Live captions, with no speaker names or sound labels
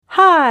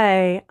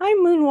Hi, I'm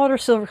Moonwater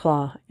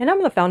Silverclaw, and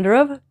I'm the founder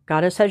of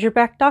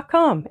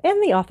GoddessHasYourBack.com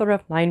and the author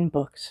of 9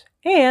 books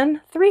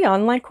and 3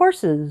 online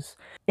courses.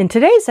 In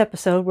today's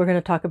episode, we're going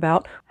to talk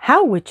about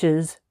how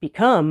witches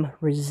become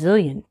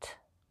resilient.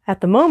 At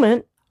the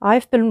moment,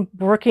 I've been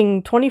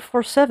working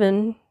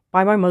 24/7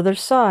 by my mother's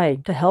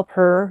side to help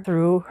her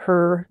through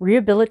her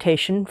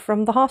rehabilitation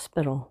from the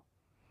hospital.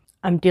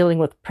 I'm dealing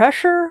with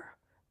pressure,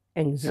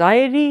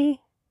 anxiety,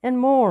 and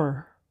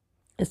more.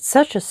 It's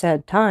such a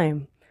sad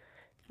time.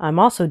 I'm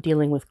also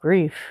dealing with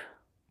grief.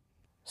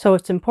 So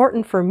it's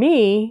important for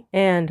me,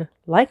 and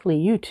likely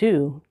you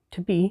too,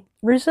 to be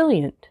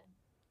resilient.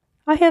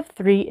 I have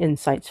 3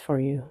 insights for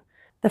you.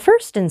 The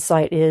first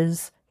insight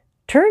is,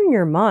 turn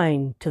your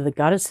mind to the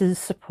goddess's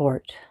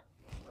support.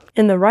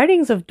 In the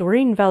writings of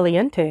Doreen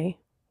Valiente,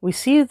 we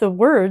see the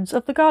words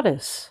of the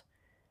goddess.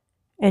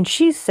 And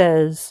she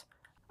says,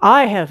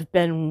 "I have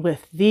been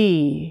with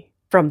thee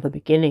from the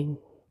beginning."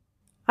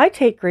 I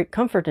take great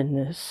comfort in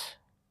this.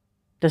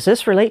 Does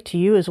this relate to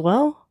you as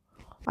well?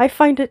 I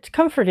find it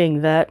comforting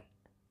that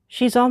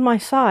she's on my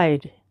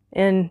side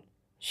and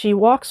she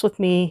walks with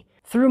me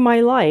through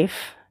my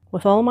life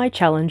with all my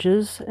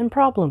challenges and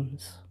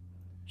problems.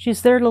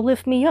 She's there to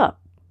lift me up.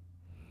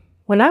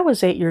 When I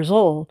was 8 years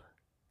old,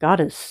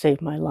 Goddess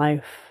saved my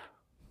life.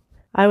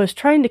 I was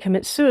trying to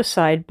commit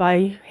suicide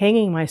by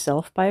hanging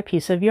myself by a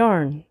piece of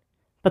yarn,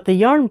 but the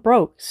yarn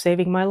broke,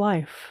 saving my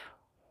life.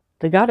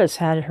 The Goddess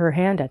had her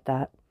hand at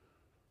that.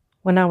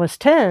 When I was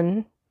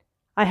 10,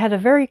 I had a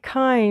very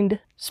kind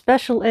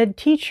special ed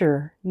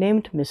teacher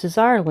named Mrs.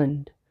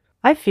 Ireland.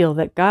 I feel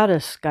that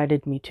Goddess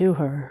guided me to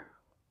her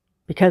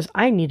because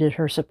I needed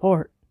her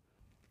support.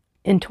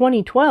 In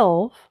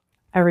 2012,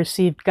 I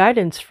received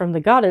guidance from the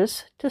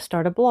Goddess to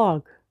start a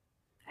blog.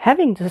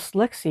 Having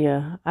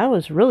dyslexia, I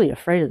was really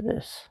afraid of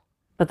this,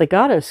 but the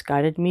Goddess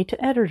guided me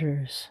to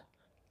editors.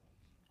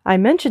 I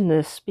mention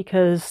this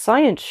because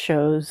science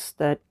shows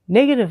that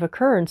negative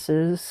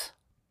occurrences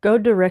go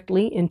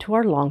directly into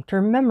our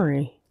long-term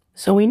memory.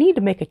 So we need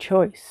to make a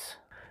choice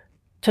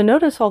to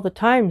notice all the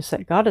times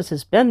that Goddess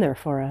has been there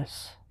for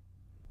us.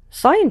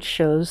 Science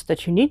shows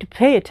that you need to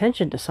pay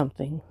attention to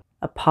something,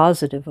 a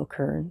positive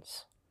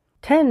occurrence,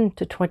 10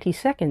 to 20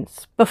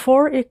 seconds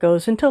before it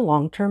goes into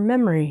long-term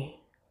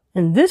memory.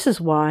 And this is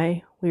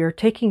why we are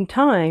taking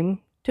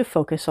time to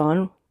focus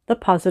on the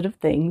positive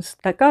things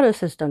that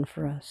Goddess has done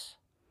for us.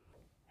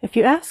 If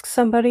you ask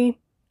somebody,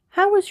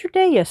 "How was your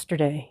day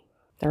yesterday?"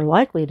 they're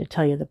likely to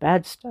tell you the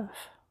bad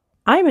stuff.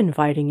 I'm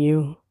inviting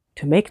you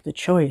to make the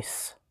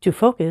choice to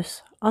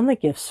focus on the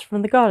gifts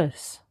from the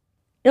Goddess.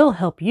 It'll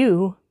help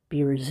you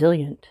be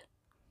resilient.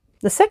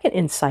 The second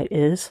insight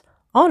is,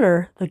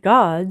 honor the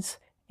gods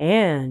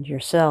and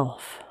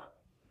yourself.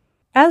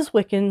 As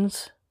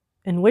Wiccans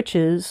and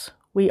witches,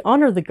 we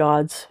honor the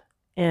gods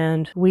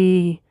and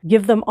we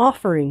give them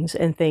offerings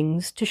and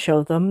things to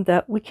show them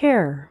that we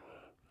care.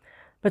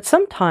 But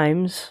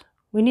sometimes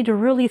we need to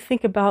really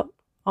think about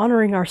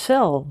honoring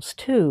ourselves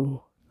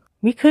too.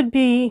 We could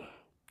be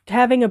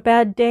having a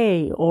bad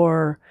day,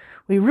 or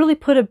we really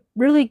put a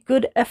really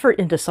good effort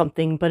into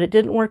something, but it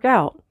didn't work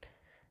out.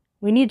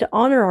 We need to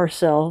honor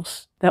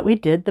ourselves that we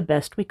did the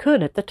best we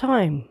could at the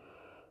time.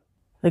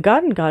 The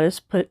God and Goddess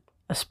put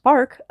a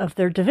spark of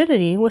their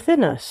divinity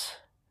within us,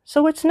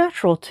 so it's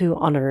natural to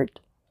honor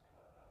it.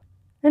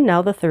 And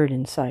now the third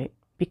insight.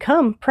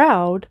 Become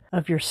proud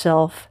of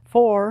yourself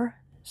for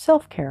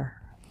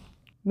self-care.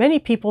 Many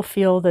people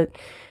feel that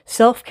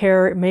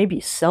self-care may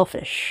be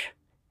selfish.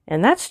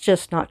 And that's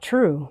just not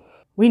true.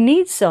 We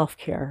need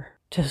self-care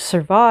to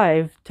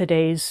survive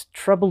today's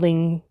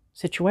troubling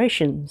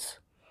situations.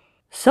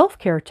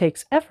 Self-care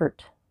takes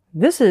effort.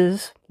 This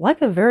is like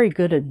a very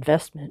good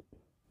investment.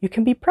 You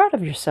can be proud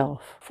of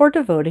yourself for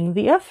devoting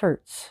the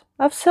efforts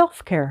of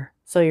self-care,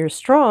 so you're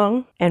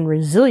strong and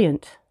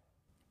resilient,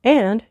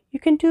 and you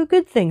can do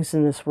good things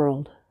in this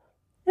world.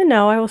 And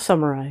now I will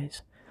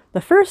summarize. The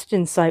first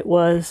insight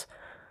was,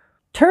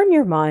 turn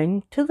your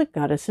mind to the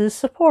Goddess's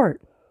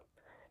support.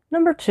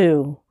 Number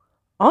 2,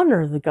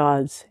 honor the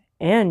gods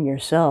and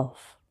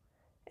yourself.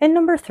 And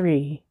number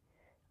 3,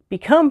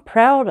 become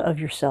proud of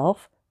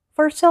yourself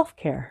for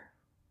self-care.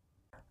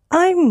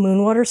 I'm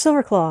Moonwater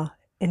Silverclaw,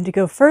 and to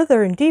go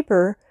further and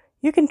deeper,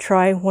 you can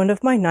try one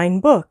of my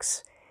 9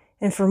 books.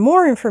 And for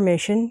more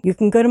information, you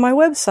can go to my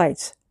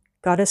websites,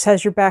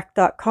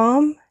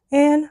 GoddessHasYourBack.com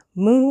and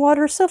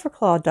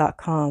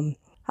MoonwaterSilverclaw.com.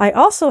 I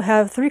also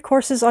have 3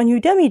 courses on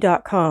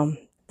Udemy.com.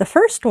 The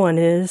first one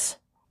is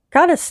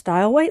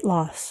Goddess-Style Weight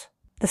Loss.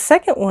 The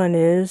second one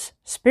is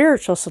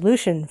Spiritual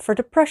Solution for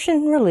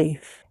Depression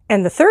Relief.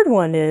 And the third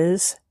one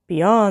is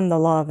Beyond the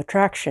Law of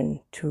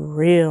Attraction to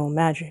Real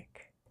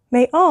Magic.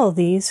 May all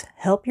these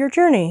help your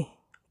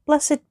journey.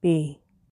 Blessed be.